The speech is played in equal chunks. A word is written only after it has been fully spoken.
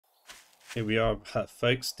Here we are,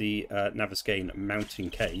 folks, the Navesgane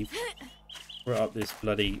Mt Cave. We're up this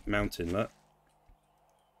bloody mountain, look.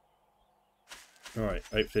 Alright,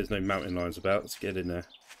 hopefully there's no mountain lions about. Let's get in there.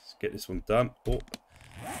 Let's get this one done. Oh,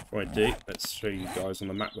 before I do, let's show you guys on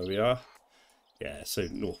the map where we are. Yeah, so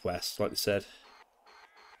northwest, like I said.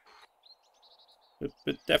 But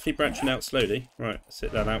definitely branching out slowly. Right,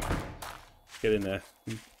 sit that out. Get in there.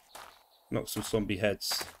 Knock some zombie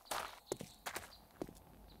heads.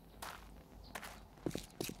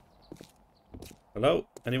 Hello?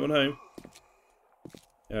 Anyone home?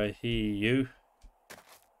 I hear you.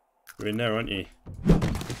 You're in there, aren't you?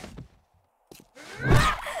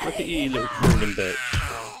 Look at you little crawling bitch.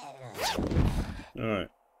 Alright.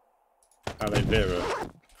 Aloe vera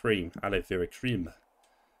cream. Aloe vera cream.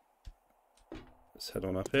 Let's head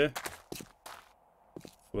on up here.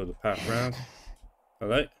 Follow the path round.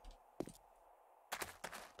 Hello?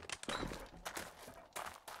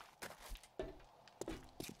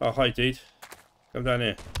 Oh, hi, dude. Come down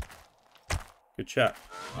here. Good chat.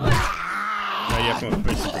 Now you have my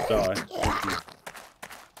permission to die.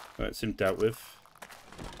 That's him dealt with.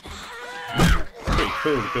 Pretty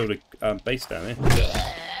cool to build a base down here.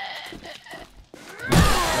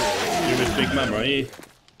 You're with Big Mama, are you?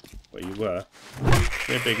 Well, you were.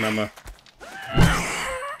 You're Big Mama.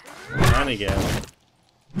 And again.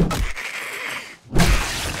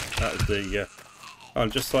 That was the... oh,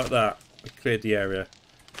 just like that. I cleared the area.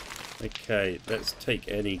 Okay, let's take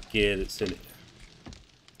any gear that's in it.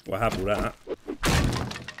 Well, I have all that.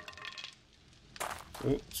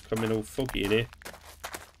 Oh, it's coming all foggy in here.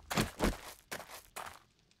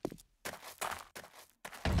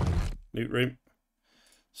 Loot room.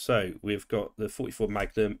 So, we've got the 44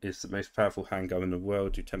 Magnum. It's the most powerful handgun in the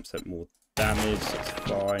world. Do 10% more damage. That's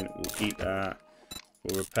fine. We'll keep that.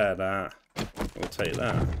 We'll repair that. We'll take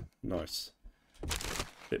that. Nice.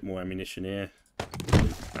 Bit more ammunition here.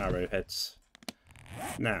 Arrowheads.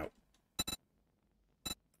 Now,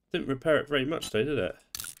 didn't repair it very much though, did it?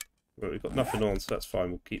 Well, we've got nothing on, so that's fine.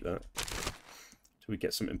 We'll keep that till we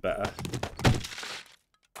get something better.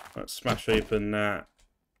 Let's smash open that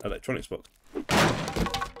electronics box.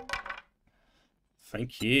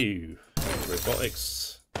 Thank you.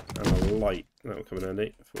 Robotics and a light. That will come in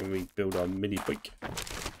handy for when we build our mini bike.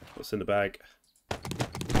 What's in the bag?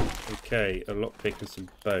 Okay, a lockpick and some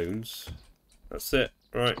bones. That's it.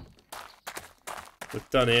 Right. We're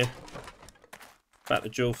done here. Back to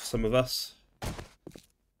Jewel for some of us.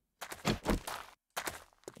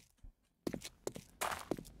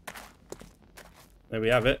 There we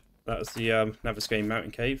have it. That was the Navesgane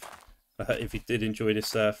Mt Cave. If you did enjoy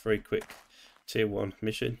this very quick tier 1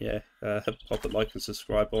 mission, yeah, pop a like and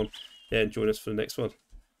subscribe on. Yeah, and join us for the next one.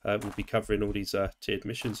 We'll be covering all these tiered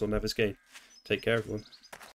missions on Navesgane. Take care, everyone.